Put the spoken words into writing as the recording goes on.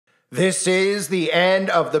This is the end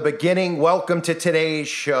of the beginning. Welcome to today's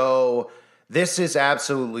show. This is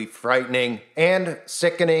absolutely frightening and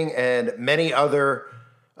sickening, and many other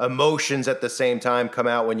emotions at the same time come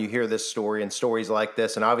out when you hear this story and stories like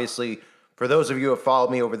this. And obviously, for those of you who have followed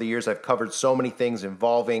me over the years, I've covered so many things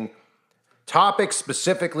involving topics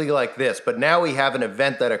specifically like this. But now we have an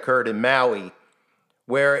event that occurred in Maui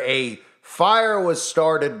where a fire was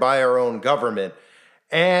started by our own government.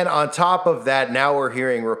 And on top of that, now we're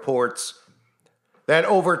hearing reports that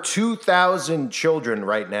over 2,000 children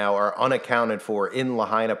right now are unaccounted for in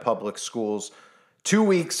Lahaina public schools 2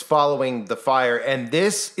 weeks following the fire. And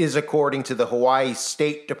this is according to the Hawaii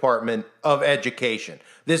State Department of Education.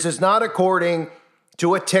 This is not according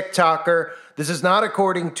to a TikToker. This is not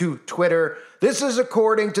according to Twitter. This is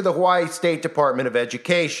according to the Hawaii State Department of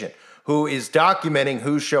Education, who is documenting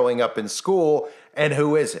who's showing up in school and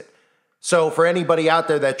who isn't. So for anybody out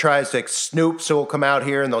there that tries to snoop, so we'll come out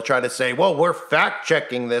here and they'll try to say, well, we're fact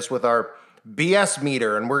checking this with our BS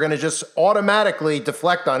meter and we're going to just automatically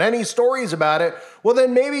deflect on any stories about it. Well,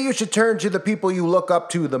 then maybe you should turn to the people you look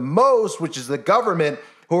up to the most, which is the government,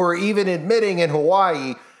 who are even admitting in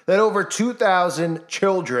Hawaii that over 2,000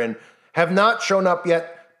 children have not shown up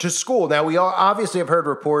yet to school. Now, we all obviously have heard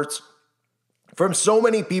reports from so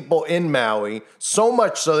many people in Maui, so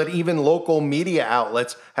much so that even local media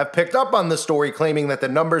outlets have picked up on the story, claiming that the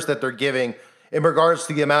numbers that they're giving in regards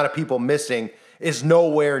to the amount of people missing is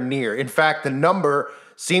nowhere near. In fact, the number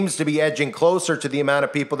seems to be edging closer to the amount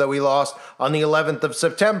of people that we lost on the 11th of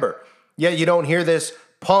September. Yet you don't hear this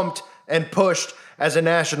pumped and pushed as a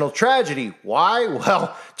national tragedy. Why?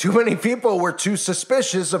 Well, too many people were too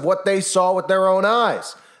suspicious of what they saw with their own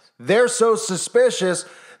eyes. They're so suspicious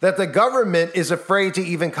that the government is afraid to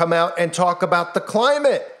even come out and talk about the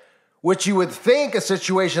climate, which you would think a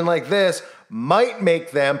situation like this might make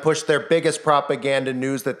them push their biggest propaganda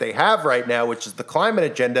news that they have right now, which is the climate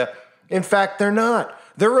agenda. In fact, they're not.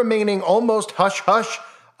 They're remaining almost hush-hush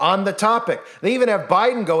on the topic. They even have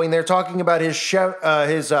Biden going there talking about his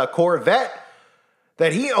Corvette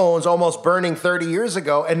that he owns almost burning 30 years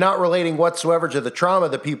ago and not relating whatsoever to the trauma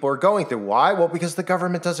that people are going through. Why? Well, because the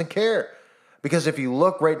government doesn't care. Because if you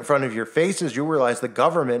look right in front of your faces, you realize the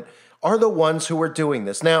government are the ones who are doing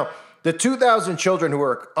this. Now, the 2,000 children who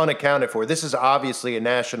are unaccounted for, this is obviously a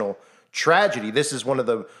national tragedy. This is one of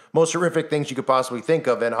the most horrific things you could possibly think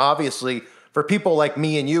of. And obviously, for people like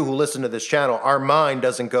me and you who listen to this channel, our mind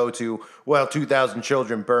doesn't go to, well, 2,000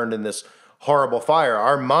 children burned in this horrible fire.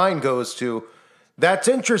 Our mind goes to, that's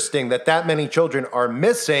interesting that that many children are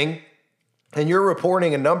missing, and you're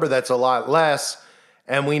reporting a number that's a lot less,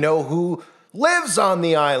 and we know who lives on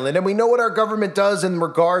the island, and we know what our government does in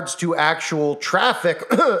regards to actual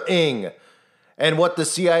trafficking and what the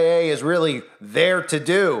CIA is really there to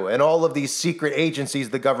do, and all of these secret agencies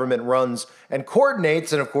the government runs and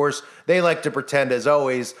coordinates. And of course, they like to pretend, as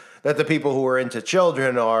always, that the people who are into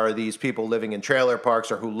children are these people living in trailer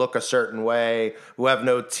parks or who look a certain way, who have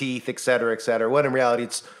no teeth, et cetera, when in reality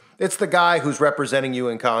it's the guy who's representing you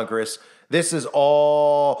in Congress. This is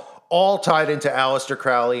all tied into Aleister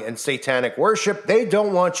Crowley and satanic worship. They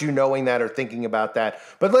don't want you knowing that or thinking about that.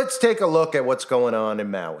 But let's take a look at what's going on in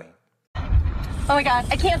Maui. Oh my God,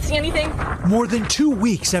 I can't see anything. More than 2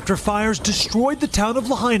 weeks after fires destroyed the town of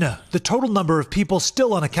Lahaina, the total number of people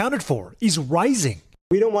still unaccounted for is rising.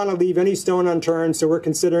 We don't want to leave any stone unturned, so we're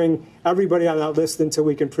considering everybody on that list until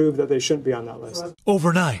we can prove that they shouldn't be on that list.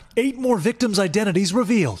 Overnight, 8 more victims' identities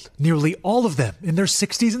revealed, nearly all of them in their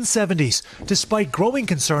 60s and 70s, despite growing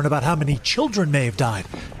concern about how many children may have died.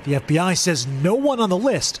 The FBI says no one on the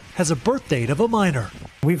list has a birth date of a minor.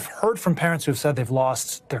 We've heard from parents who've said they've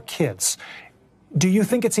lost their kids. Do you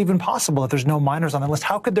think it's even possible that there's no minors on the list?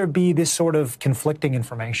 How could there be this sort of conflicting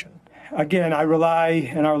information? Again, I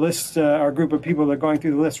rely, and our list, our group of people that are going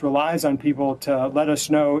through the list relies on people to let us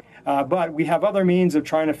know. But we have other means of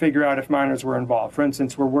trying to figure out if minors were involved. For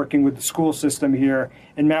instance, we're working with the school system here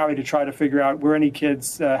in Maui to try to figure out where any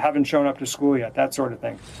kids haven't shown up to school yet, that sort of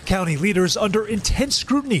thing. County leaders under intense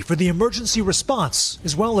scrutiny for the emergency response,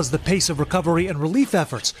 as well as the pace of recovery and relief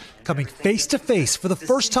efforts, coming face to face for the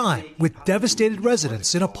first time with devastated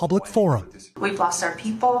residents in a public forum. We've lost our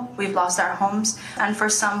people, we've lost our homes, and for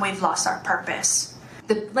some, we've lost our purpose.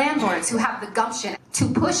 The landlords who have the gumption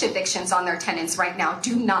to push evictions on their tenants right now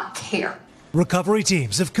do not care. Recovery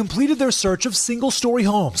teams have completed their search of single-story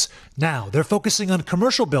homes. Now they're focusing on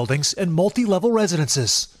commercial buildings and multi-level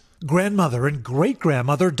residences. Grandmother and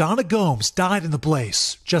great-grandmother Donna Gomes died in the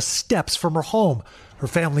blaze, just steps from her home. Her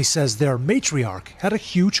family says their matriarch had a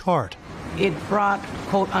huge heart. It brought,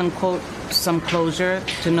 quote unquote, some closure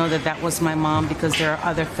to know that that was my mom, because there are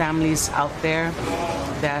other families out there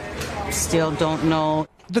that still don't know.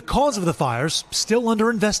 The cause of the fires still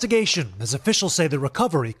under investigation, as officials say the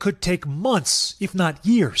recovery could take months, if not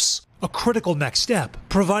years. A critical next step,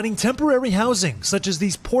 providing temporary housing, such as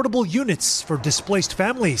these portable units for displaced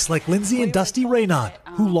families like Lindsay and Dusty Raynaud,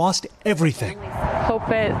 who lost everything. Hope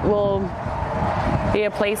it will be a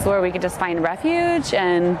place where we can just find refuge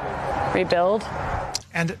and rebuild.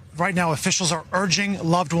 And right now, officials are urging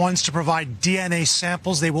loved ones to provide DNA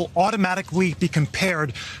samples. They will automatically be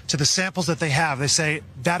compared to the samples that they have. They say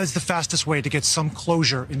that is the fastest way to get some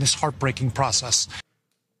closure in this heartbreaking process.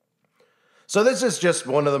 So this is just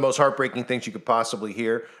one of the most heartbreaking things you could possibly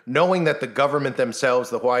hear, knowing that the government themselves,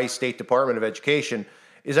 the Hawaii State Department of Education,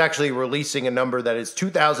 is actually releasing a number that is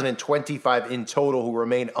 2,025 in total who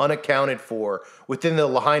remain unaccounted for within the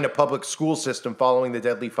Lahaina public school system following the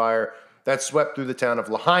deadly fire that swept through the town of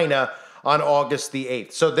Lahaina on August the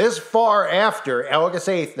 8th. So this far after, August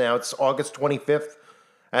 8th now, it's August 25th.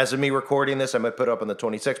 As of me recording this, I might put it up on the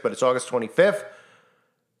 26th, but it's August 25th.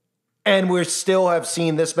 And we still have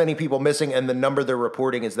seen this many people missing, and the number they're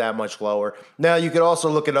reporting is that much lower. Now, you could also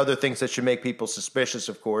look at other things that should make people suspicious,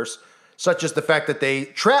 of course, such as the fact that they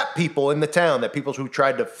trapped people in the town, that people who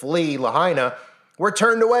tried to flee Lahaina were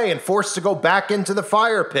turned away and forced to go back into the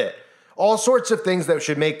fire pit. All sorts of things that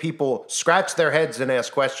should make people scratch their heads and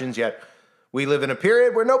ask questions, yet we live in a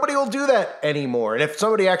period where nobody will do that anymore. And if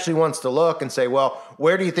somebody actually wants to look and say, well,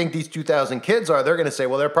 where do you think these 2,000 kids are? They're going to say,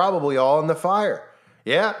 well, they're probably all in the fire.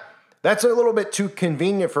 Yeah. That's a little bit too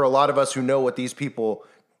convenient for a lot of us who know what these people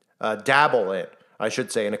dabble in, I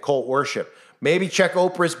should say, in occult worship. Maybe check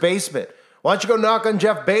Oprah's basement. Why don't you go knock on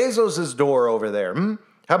Jeff Bezos' door over there?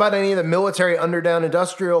 How about any of the military underground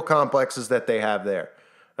industrial complexes that they have there?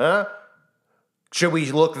 Huh? Should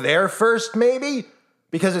we look there first, maybe?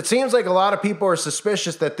 Because it seems like a lot of people are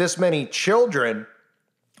suspicious that this many children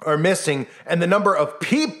are missing, and the number of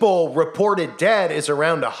people reported dead is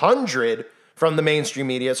around 100 from the mainstream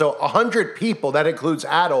media. So 100 people, that includes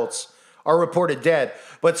adults, are reported dead,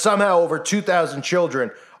 but somehow over 2,000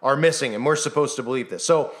 children are missing, and we're supposed to believe this.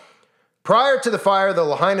 So prior to the fire, the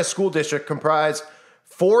Lahaina School District comprised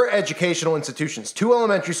 4 educational institutions, 2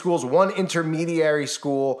 elementary schools, 1 intermediary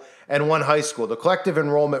school, and 1 high school. The collective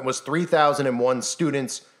enrollment was 3,001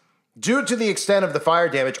 students. Due to the extent of the fire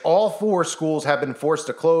damage, all 4 schools have been forced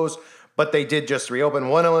to close, but they did just reopen.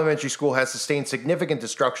 1 elementary school has sustained significant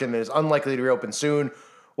destruction and is unlikely to reopen soon,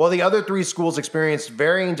 while the other 3 schools experienced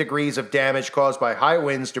varying degrees of damage caused by high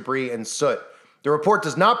winds, debris, and soot. The report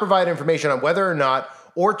does not provide information on whether or not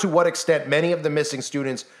or to what extent many of the missing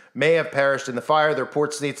students may have perished in the fire. The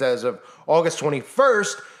report states as of August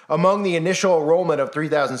 21st, among the initial enrollment of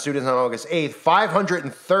 3,000 students on August 8th,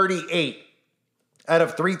 538 out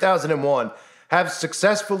of 3,001 have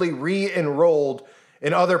successfully re-enrolled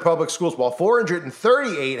in other public schools, while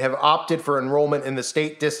 438 have opted for enrollment in the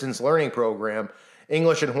state distance learning program,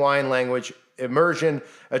 English and Hawaiian language immersion.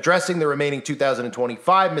 Addressing the remaining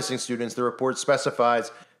 2,025 missing students, the report specifies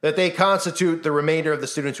that they constitute the remainder of the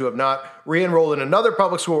students who have not re-enrolled in another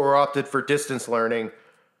public school or opted for distance learning.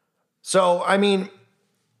 So, I mean,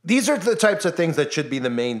 these are the types of things that should be the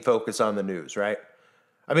main focus on the news, right?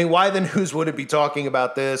 I mean, why the news wouldn't be talking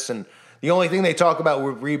about this? And the only thing they talk about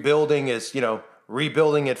with rebuilding is,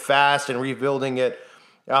 rebuilding it fast and rebuilding it,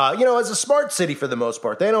 as a smart city for the most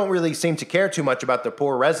part. They don't really seem to care too much about the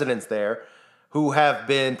poor residents there who have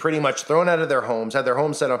been pretty much thrown out of their homes, had their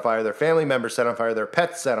homes set on fire, their family members set on fire, their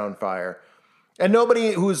pets set on fire. And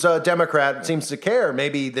nobody who's a Democrat seems to care.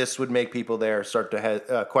 Maybe this would make people there start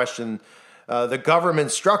to question the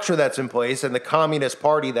government structure that's in place and the Communist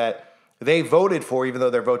Party that they voted for, even though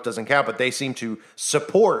their vote doesn't count, but they seem to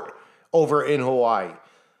support over in Hawaii.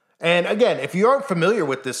 And again, if you aren't familiar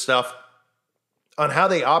with this stuff on how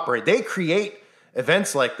they operate, they create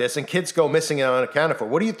events like this and kids go missing and unaccounted for.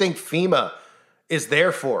 What do you think FEMA is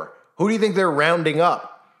there for? Who do you think they're rounding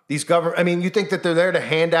up? You think that they're there to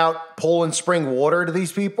hand out Poland Spring water to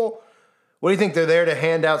these people? What do you think they're there to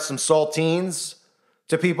hand out some saltines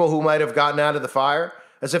to people who might have gotten out of the fire?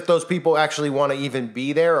 As if those people actually want to even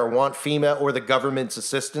be there or want FEMA or the government's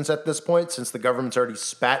assistance at this point, since the government's already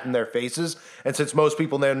spat in their faces, and since most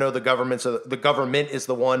people there know the government is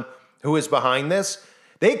the one who is behind this.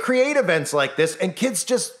 They create events like this, and kids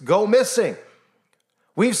just go missing.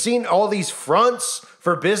 We've seen all these fronts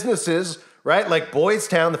for businesses right? Like Boys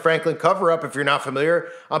Town, the Franklin cover-up, if you're not familiar.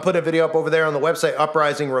 I'm putting a video up over there on the website,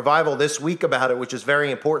 Uprising Revival, this week about it, which is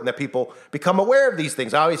very important that people become aware of these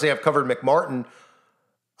things. Obviously, I've covered McMartin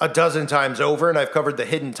a dozen times over, and I've covered the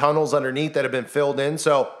hidden tunnels underneath that have been filled in.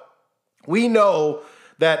 So we know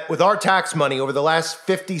that with our tax money over the last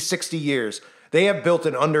 50, 60 years, they have built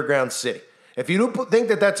an underground city. If you don't think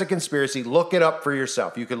that that's a conspiracy, look it up for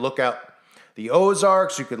yourself. You could look up the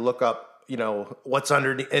Ozarks. You could look up, what's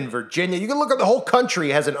in Virginia. You can look up the whole country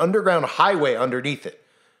has an underground highway underneath it.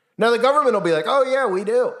 Now, the government will be like, oh, yeah, we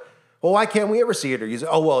do. Well, why can't we ever see it or use it?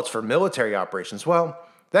 Oh, well, it's for military operations. Well,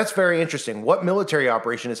 that's very interesting. What military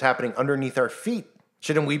operation is happening underneath our feet?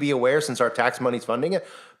 Shouldn't we be aware since our tax money's funding it?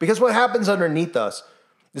 Because what happens underneath us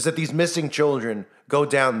is that these missing children go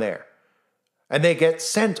down there. And they get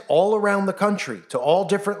sent all around the country to all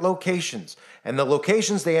different locations. And the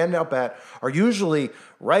locations they end up at are usually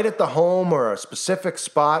right at the home or a specific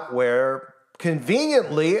spot where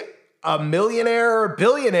conveniently a millionaire or a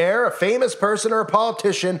billionaire, a famous person or a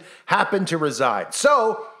politician happen to reside.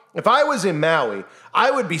 So if I was in Maui, I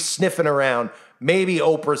would be sniffing around maybe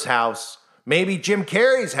Oprah's house, maybe Jim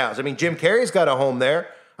Carrey's house. I mean, Jim Carrey's got a home there.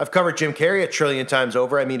 I've covered Jim Carrey 1 trillion times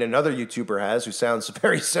over. I mean, another YouTuber has who sounds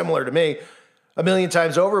very similar to me 1 million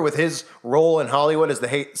times over with his role in Hollywood as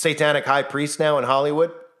the satanic high priest now in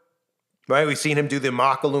Hollywood. Right? We've seen him do the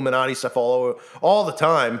mock Illuminati stuff all the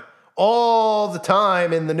time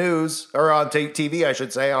in the news, or on TV, I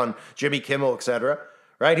should say, on Jimmy Kimmel, etc.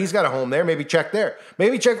 Right? He's got a home there. Maybe check there.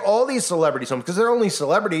 Maybe check all these celebrities' homes because they're only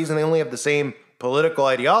celebrities and they only have the same political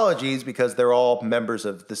ideologies because they're all members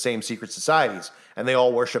of the same secret societies and they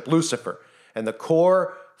all worship Lucifer. And the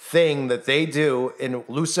core thing that they do in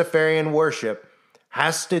Luciferian worship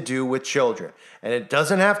has to do with children. And it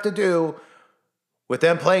doesn't have to do with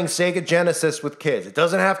them playing Sega Genesis with kids. It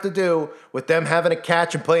doesn't have to do with them having a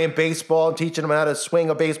catch and playing baseball and teaching them how to swing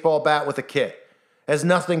a baseball bat with a kid. It has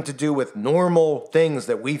nothing to do with normal things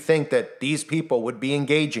that we think that these people would be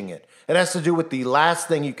engaging in. It has to do with the last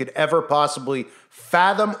thing you could ever possibly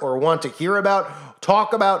fathom or want to hear about,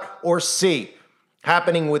 talk about, or see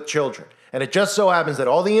happening with children. And it just so happens that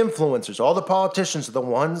all the influencers, all the politicians are the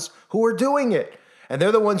ones who are doing it. And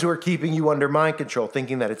they're the ones who are keeping you under mind control,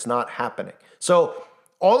 thinking that it's not happening. So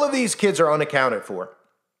all of these kids are unaccounted for.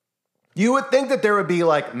 You would think that there would be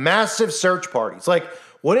like massive search parties. Like,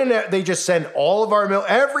 wouldn't they just send all of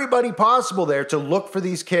everybody possible there to look for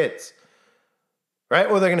these kids? Right?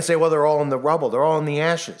 Well, they're going to say, well, they're all in the rubble. They're all in the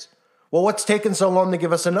ashes. Well, what's taken so long to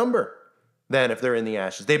give us a number then if they're in the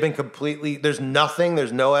ashes? They've been there's nothing,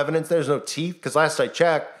 there's no evidence, there's no teeth. Because last I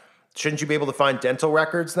checked, shouldn't you be able to find dental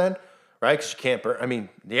records then? Right? Because you can't burn.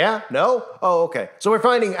 Yeah? No? Oh, okay. So we're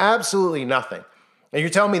finding absolutely nothing. And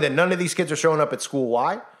you're telling me that none of these kids are showing up at school.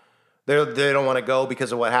 Why? They don't want to go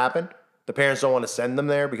because of what happened? The parents don't want to send them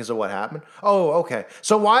there because of what happened? Oh, okay.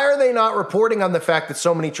 So why are they not reporting on the fact that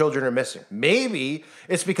so many children are missing? Maybe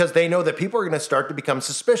it's because they know that people are going to start to become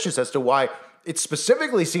suspicious as to why it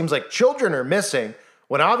specifically seems like children are missing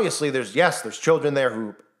when obviously there's children there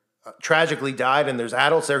who tragically died and there's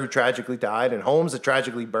adults there who tragically died and homes that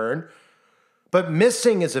tragically burned. But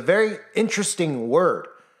missing is a very interesting word,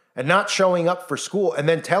 and not showing up for school and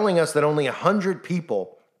then telling us that only 100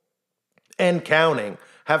 people and counting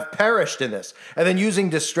have perished in this, and then using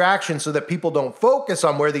distractions so that people don't focus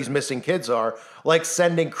on where these missing kids are, like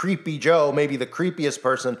sending Creepy Joe, maybe the creepiest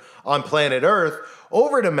person on planet Earth,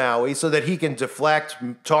 over to Maui so that he can deflect,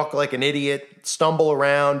 talk like an idiot, stumble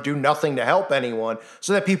around, do nothing to help anyone,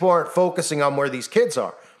 so that people aren't focusing on where these kids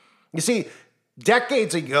are. You see,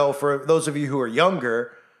 decades ago, for those of you who are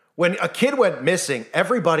younger, when a kid went missing,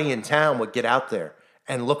 everybody in town would get out there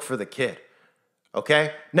and look for the kid.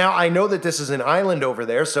 Okay? Now, I know that this is an island over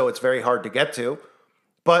there, so it's very hard to get to,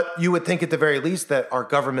 but you would think at the very least that our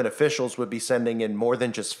government officials would be sending in more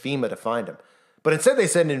than just FEMA to find him. But instead they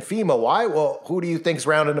send in FEMA. Why? Well, who do you think's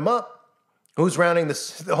rounding them up? Who's rounding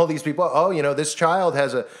all these people up? Oh, this child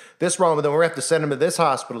has this wrong with him. We have to send him to this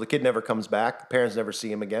hospital. The kid never comes back. The parents never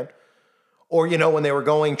see him again. Or, when they were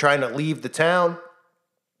trying to leave the town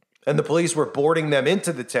and the police were boarding them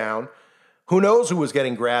into the town, who knows who was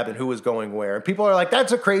getting grabbed and who was going where? And people are like,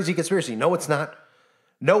 that's a crazy conspiracy. No, it's not.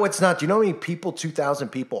 No, it's not. Do you know how many people 2,000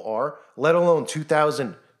 people are, let alone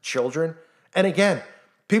 2,000 children? And again,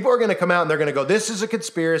 people are going to come out and they're going to go, this is a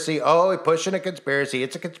conspiracy. Oh, we're pushing a conspiracy.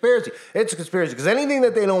 It's a conspiracy. It's a conspiracy. Because anything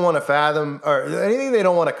that they don't want to fathom or anything they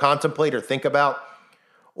don't want to contemplate or think about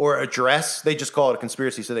or address, they just call it a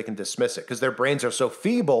conspiracy so they can dismiss it because their brains are so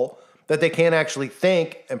feeble that they can't actually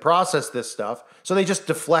think and process this stuff. So they just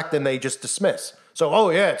deflect and they just dismiss. So, oh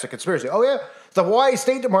yeah, it's a conspiracy. Oh yeah, the Hawaii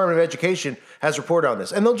State Department of Education has reported on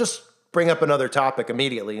this. And they'll just bring up another topic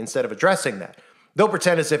immediately instead of addressing that. They'll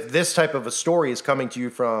pretend as if this type of a story is coming to you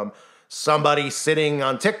from somebody sitting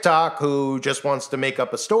on TikTok who just wants to make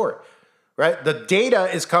up a story, right? The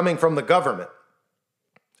data is coming from the government,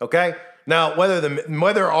 okay? Now,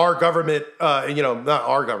 whether our government, not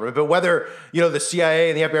our government, but whether, the CIA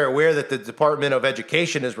and the FBI are aware that the Department of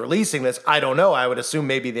Education is releasing this, I don't know. I would assume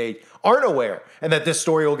maybe they aren't aware, and that this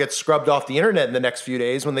story will get scrubbed off the internet in the next few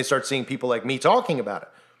days when they start seeing people like me talking about it.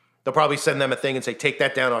 They'll probably send them a thing and say, take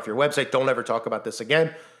that down off your website. Don't ever talk about this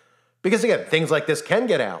again. Because again, things like this can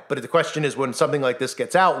get out. But the question is, when something like this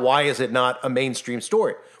gets out, why is it not a mainstream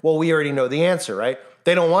story? Well, we already know the answer, right?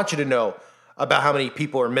 They don't want you to know about how many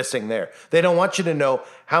people are missing there. They don't want you to know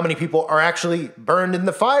how many people are actually burned in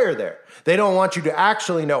the fire there. They don't want you to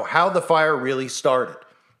actually know how the fire really started.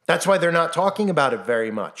 That's why they're not talking about it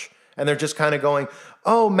very much. And they're just kind of going,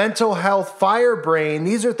 oh, mental health, fire brain.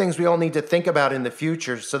 These are things we all need to think about in the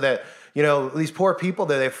future so that, these poor people,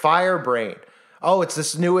 they have fire brain. Oh, it's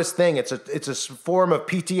this newest thing. It's a form of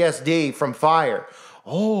PTSD from fire.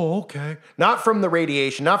 Oh, okay. Not from the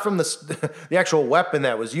radiation, not from the actual weapon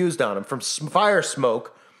that was used on them, from fire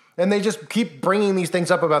smoke. And they just keep bringing these things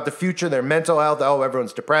up about the future, their mental health. Oh,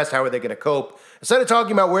 everyone's depressed. How are they going to cope? Instead of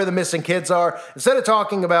talking about where the missing kids are, instead of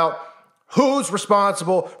talking about who's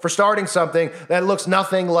responsible for starting something that looks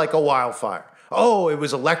nothing like a wildfire. Oh, it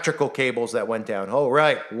was electrical cables that went down. Oh,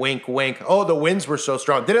 right. Wink, wink. Oh, the winds were so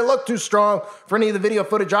strong. Did it look too strong for any of the video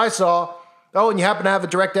footage I saw? Oh, and you happen to have a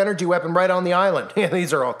direct energy weapon right on the island.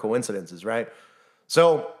 These are all coincidences, right?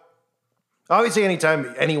 So, obviously,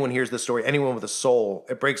 anytime anyone hears this story, anyone with a soul,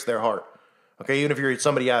 it breaks their heart. Okay, even if you're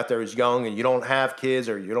somebody out there who's young and you don't have kids,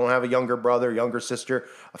 or you don't have a younger brother, younger sister,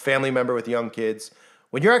 a family member with young kids,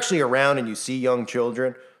 when you're actually around and you see young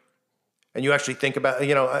children, and you actually think about,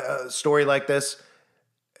 a story like this,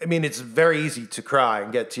 I mean, it's very easy to cry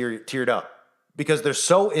and get teared up because they're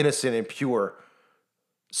so innocent and pure.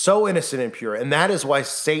 So innocent and pure. And that is why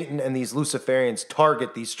Satan and these Luciferians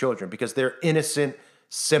target these children, because they're innocent,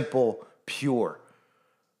 simple, pure.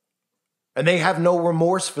 And they have no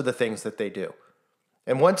remorse for the things that they do.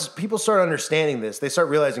 And once people start understanding this, they start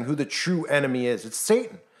realizing who the true enemy is. It's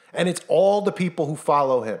Satan. And it's all the people who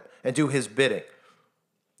follow him and do his bidding.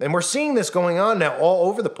 And we're seeing this going on now all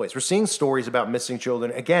over the place. We're seeing stories about missing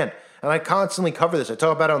children again. And I constantly cover this. I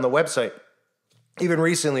talk about it on the website. Even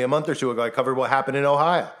recently, a month or two ago, I covered what happened in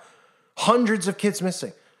Ohio. Hundreds of kids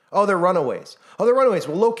missing. Oh, they're runaways. Oh, they're runaways.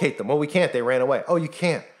 We'll locate them. Well, we can't. They ran away. Oh, you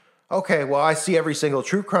can't. Okay, well, I see every single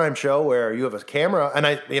true crime show where you have a camera, and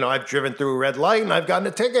I've driven through a red light and I've gotten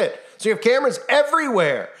a ticket. So you have cameras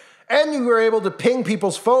everywhere. And you were able to ping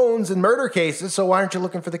people's phones in murder cases, so why aren't you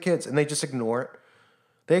looking for the kids? And they just ignore it.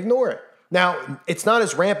 They ignore it. Now, it's not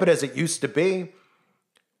as rampant as it used to be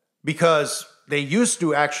because they used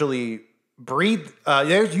to actually breed,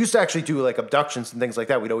 they used to actually do like abductions and things like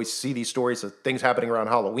that. We'd always see these stories of things happening around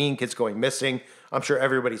Halloween, kids going missing. I'm sure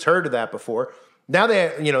everybody's heard of that before. Now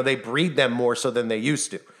they breed them more so than they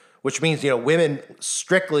used to, which means, women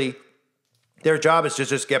strictly, their job is to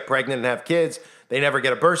just get pregnant and have kids. They never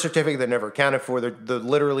get a birth certificate. They're never accounted for. They're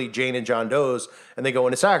literally Jane and John Does, and they go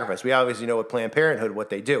into sacrifice. We obviously know with Planned Parenthood what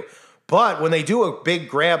they do. But when they do a big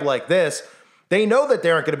grab like this, they know that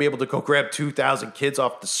they aren't going to be able to go grab 2,000 kids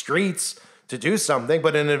off the streets to do something.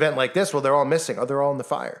 But in an event like this, well, they're all missing. Oh, they're all in the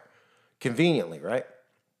fire. Conveniently, right?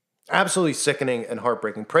 Absolutely sickening and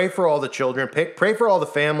heartbreaking. Pray for all the children. Pray for all the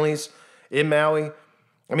families in Maui.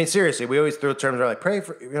 I mean, seriously, we always throw terms around like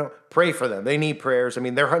pray for them. They need prayers. I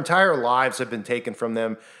mean, their entire lives have been taken from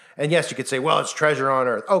them. And yes, you could say, well, it's treasure on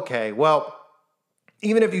earth. Okay, well,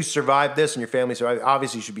 even if you survived this and your family survived,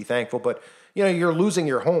 obviously you should be thankful. But, you're losing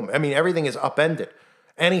your home. I mean, everything is upended.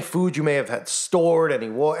 Any food you may have had stored,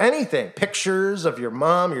 anything, pictures of your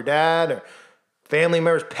mom, your dad, or family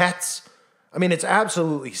members, pets. I mean, it's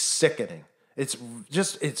absolutely sickening. It's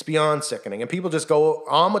beyond sickening. And people just go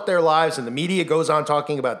on with their lives, and the media goes on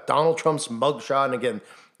talking about Donald Trump's mugshot. And again,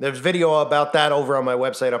 there's video about that over on my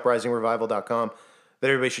website, uprisingrevival.com, that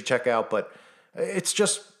everybody should check out. But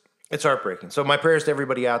it's heartbreaking. So my prayers to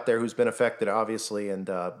everybody out there who's been affected, obviously. And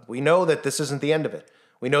we know that this isn't the end of it.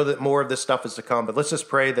 We know that more of this stuff is to come. But let's just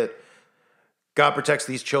pray that God protects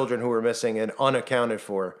these children who are missing and unaccounted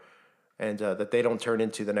for, and that they don't turn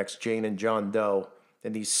into the next Jane and John Doe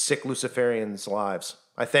in these sick Luciferians' lives.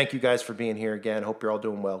 I thank you guys for being here again. Hope you're all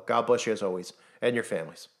doing well. God bless you as always, and your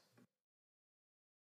families.